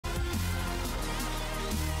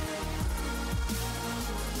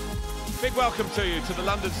Big welcome to you to the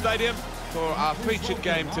London Stadium for our featured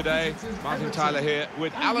game today. Martin Tyler here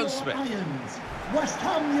with Alan Smith. West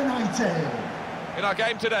Ham United. In our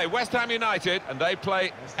game today, West Ham United, and they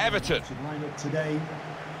play Everton. Line up today.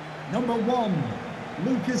 Number 1,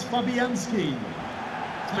 Lucas Fabianski.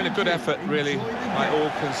 It's been a good effort, really, by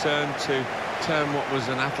all concerned, to turn what was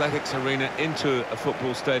an athletics arena into a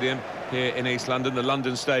football stadium here in East London, the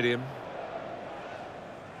London Stadium.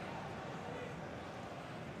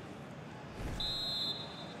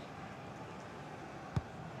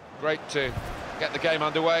 Great to get the game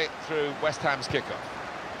underway through West Ham's kickoff.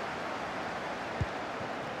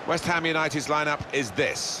 West Ham United's lineup is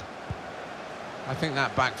this. I think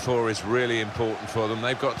that back four is really important for them.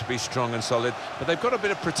 They've got to be strong and solid, but they've got a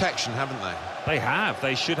bit of protection, haven't they? They have.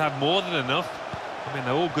 They should have more than enough. I mean,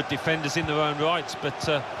 they're all good defenders in their own rights, but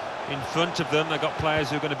in front of them, they've got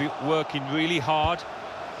players who are going to be working really hard.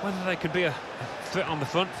 Whether they could be a threat on the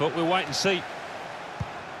front foot, we'll wait and see.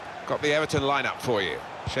 Got the Everton lineup for you.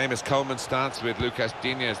 Seamus Coleman starts with Lucas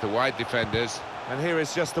Digne as the wide defenders. And here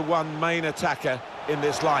is just the one main attacker in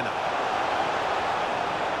this lineup.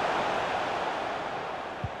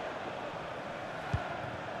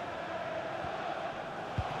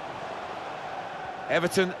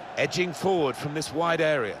 Everton edging forward from this wide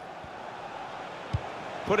area.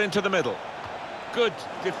 Put into the middle. Good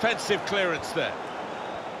defensive clearance there.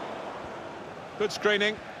 Good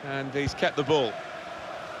screening, and he's kept the ball.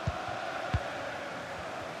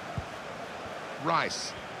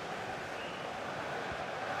 Rice.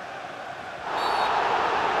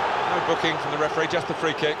 No booking from the referee, just the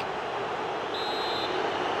free kick.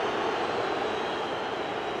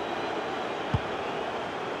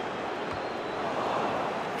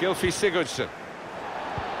 Gylfi Sigurdsson.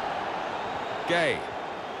 Gay.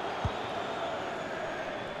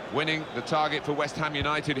 Winning the target for West Ham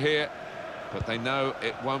United here, but they know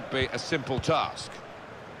it won't be a simple task.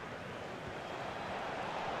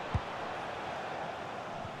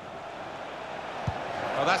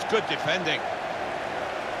 Oh, that's good defending.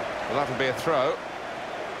 Well, that'll be a throw.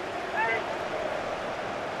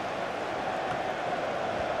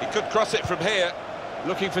 He could cross it from here,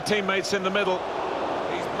 looking for teammates in the middle.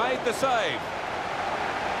 He's made the save.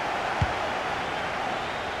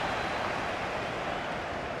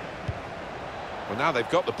 Well, now they've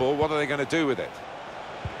got the ball, what are they going to do with it?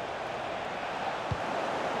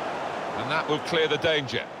 And that will clear the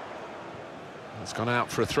danger. It's gone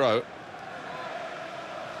out for a throw.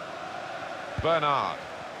 Bernard.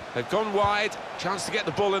 They've gone wide, chance to get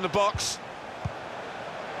the ball in the box.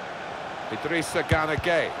 Idrissa Gana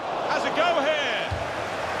Gueye has a go here.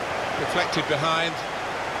 Deflected behind,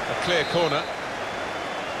 a clear corner.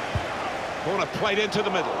 Corner played into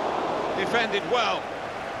the middle. Defended well.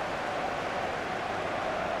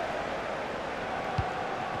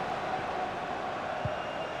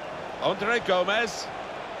 Andre Gomez.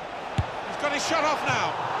 He's got his shot off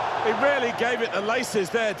now. He really gave it the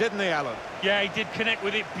laces there, didn't he, Alan? Yeah, he did connect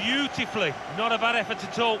with it beautifully. Not a bad effort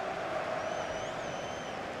at all.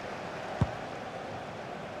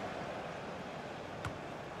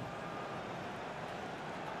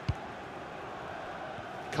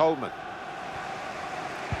 Coleman.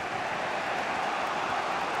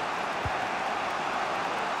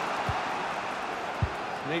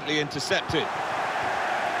 Neatly intercepted.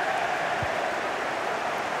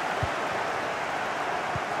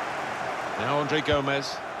 Now Andre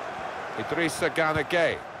Gomez. Idrissa Gana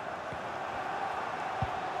Gueye.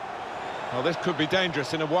 Well, this could be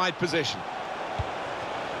dangerous in a wide position.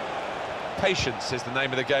 Patience is the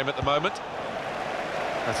name of the game at the moment.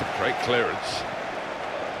 That's a great clearance.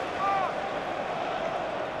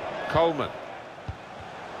 Coleman.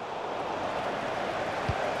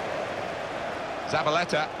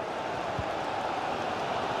 Zabaleta.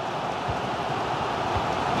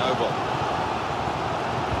 Noble.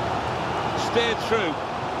 Steered through.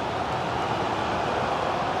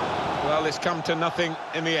 Well, it's come to nothing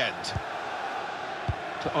in the end.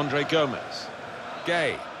 To Andre Gomez.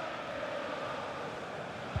 Gay.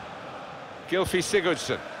 Gylfi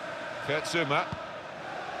Sigurdsson. Kurt Zouma.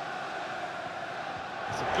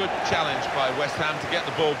 It's a good challenge by West Ham to get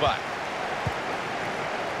the ball back.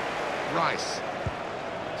 Rice.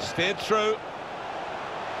 Steered through.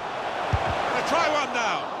 Gonna try one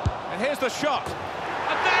now. And here's the shot.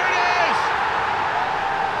 And there it is!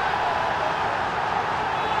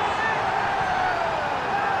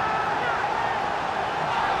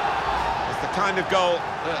 It's the kind of goal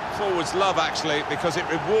that forwards love, actually, because it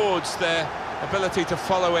rewards their ability to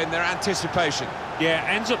follow in, their anticipation. Yeah,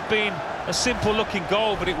 ends up being a simple-looking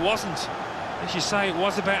goal, but it wasn't. As you say, it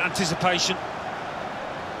was about anticipation.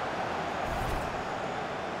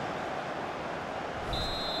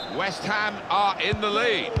 West Ham are in the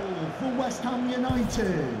lead. Goal for West Ham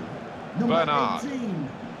United. Number Bernard. 18,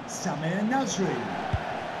 Samir Nasri.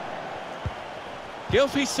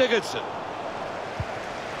 Gylfi Sigurdsson.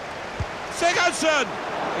 Sigurdsson!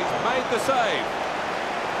 He's made the save.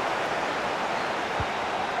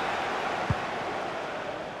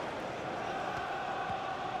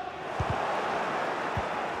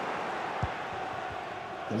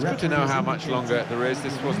 It's good to know how much longer there is.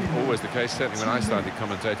 This wasn't always the case, certainly when I started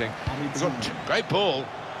commentating. We've got great ball.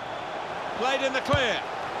 Played in the clear.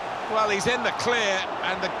 Well, he's in the clear,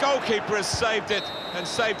 and the goalkeeper has saved it and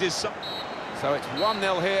saved his... So it's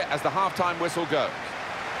 1-0 here as the half-time whistle goes.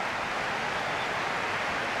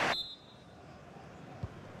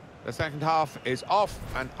 The second half is off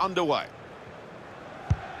and underway.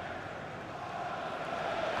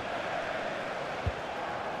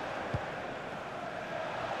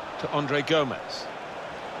 To Andre Gomez.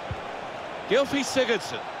 Gylfi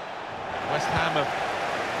Sigurdsson. West Ham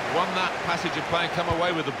have won that passage of play and come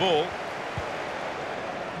away with the ball.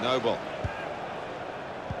 Noble.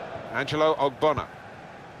 Angelo Ogbonna.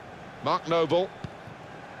 Mark Noble.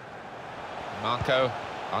 Marco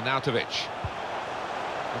Arnautovic.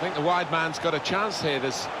 I think the wide man's got a chance here.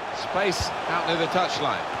 There's space out near the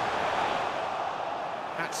touchline.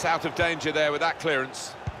 That's out of danger there with that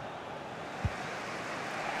clearance.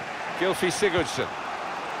 Gylfi Sigurdsson.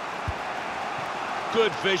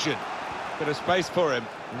 Good vision. Bit of space for him.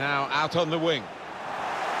 Now out on the wing.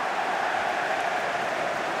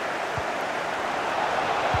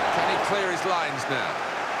 Can he clear his lines now?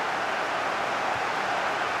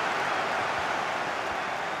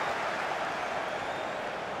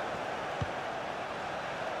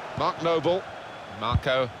 Mark Noble.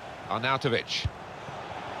 Marco Arnautovic.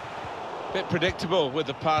 Bit predictable with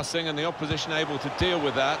the passing and the opposition able to deal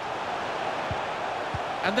with that.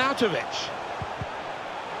 Arnautovic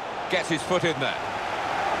gets his foot in there.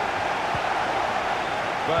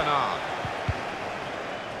 Bernard.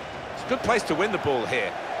 It's a good place to win the ball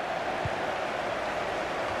here.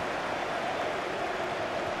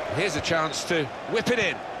 Here's a chance to whip it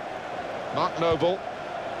in. Mark Noble.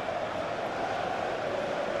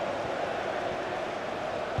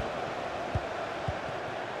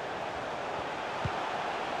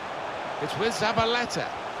 It's with Zabaleta,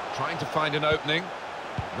 trying to find an opening,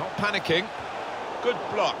 not panicking. Good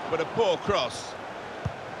block, but a poor cross.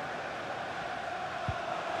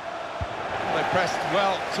 They pressed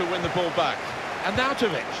well to win the ball back.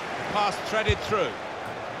 Arnautovic, pass threaded through.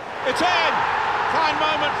 It's in! Fine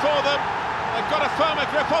moment for them. They've got a firmer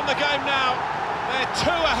grip on the game now. They're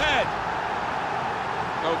 2 ahead.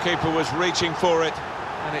 Goalkeeper was reaching for it,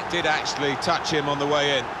 and it did actually touch him on the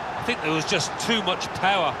way in. I think there was just too much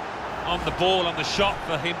power on the ball, on the shot,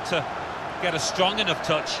 for him to get a strong enough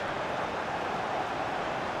touch.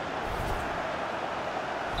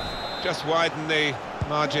 Just widen the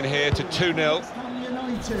margin here to 2-0.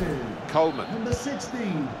 Coleman. Number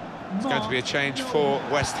 16. It's going to be a change for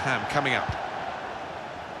West Ham coming up.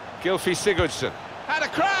 Gylfi Sigurdsson. Had a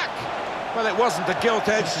crack! Well, it wasn't a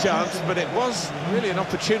gilt-edged chance, but it was really an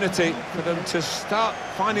opportunity for them to start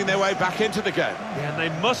finding their way back into the game. Yeah, and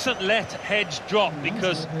they mustn't let heads drop,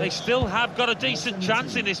 because they still have got a decent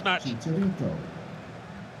chance in this match.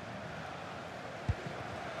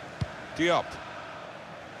 Diop.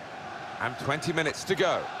 And 20 minutes to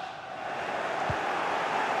go.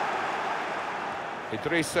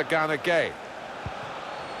 Idrissa Gana Gueye.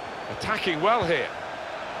 Attacking well here.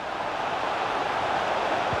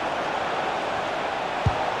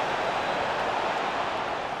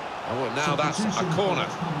 Oh, well, now that's a corner.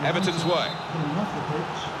 Everton's way.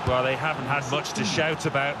 Well, they haven't had much to shout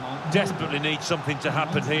about. Desperately need something to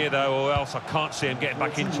happen here, though, or else I can't see them getting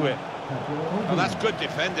back into it. Oh, that's good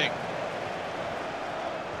defending.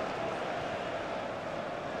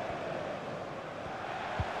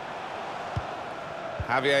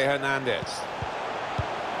 Javier Hernandez.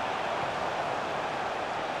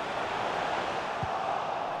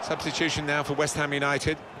 Substitution now for West Ham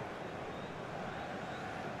United.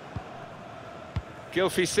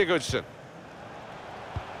 Gylfi Sigurdsson.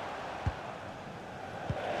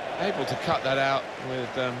 Able to cut that out with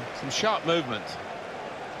some sharp movement.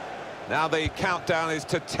 Now the countdown is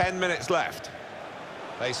to 10 minutes left.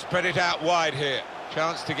 They spread it out wide here.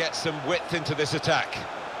 Chance to get some width into this attack.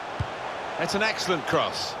 It's an excellent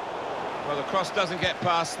cross. Well, the cross doesn't get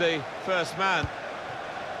past the first man.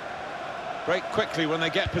 Break quickly when they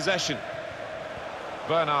get possession.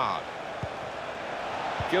 Bernard.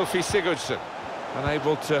 Gylfi Sigurdsson.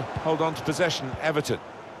 Unable to hold on to possession, Everton.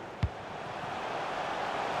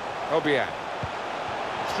 Obiang.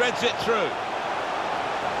 Threads it through.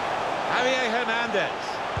 Javier Hernandez.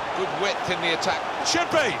 Good width in the attack. Should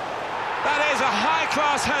be! That is a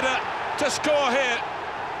high-class header to score here.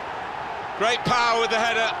 Great power with the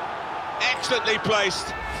header. Excellently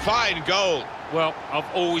placed. Fine goal. Well, I've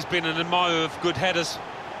always been an admirer of good headers,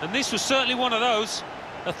 and this was certainly one of those.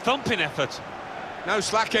 A thumping effort. No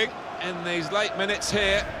slacking in these late minutes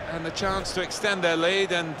here, and the chance to extend their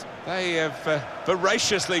lead, and they have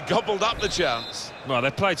voraciously gobbled up the chance. Well,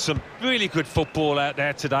 they played some really good football out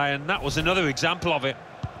there today, and that was another example of it.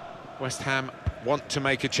 West Ham want to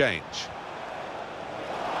make a change.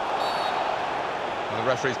 Well, the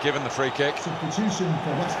referee's given the free kick. Substitution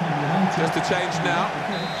for West Ham United. Just a change now.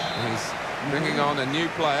 He's bringing on a new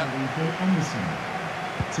player. Anderson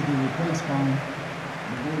to be replaced by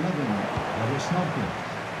number 11, Robert Snodgrass.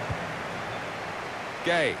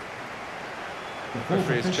 Gay. The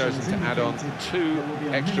referee has chosen to add on 2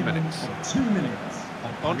 extra minutes. 2 minutes.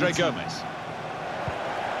 Andre Gomez.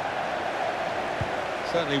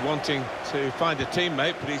 Certainly wanting to find a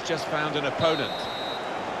teammate, but he's just found an opponent.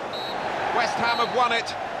 West Ham have won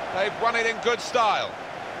it. They've won it in good style.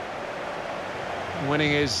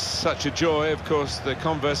 Winning is such a joy. Of course, the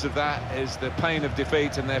converse of that is the pain of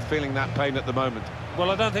defeat, and they're feeling that pain at the moment.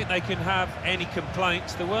 Well, I don't think they can have any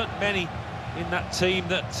complaints. There weren't many in that team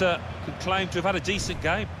that could claim to have had a decent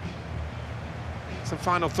game. Some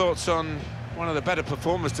final thoughts on one of the better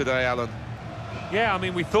performers today, Alan. Yeah, I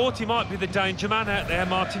mean, we thought he might be the danger man out there,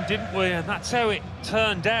 Martin, didn't we? And that's how it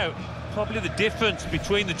turned out. Probably the difference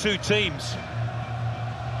between the two teams.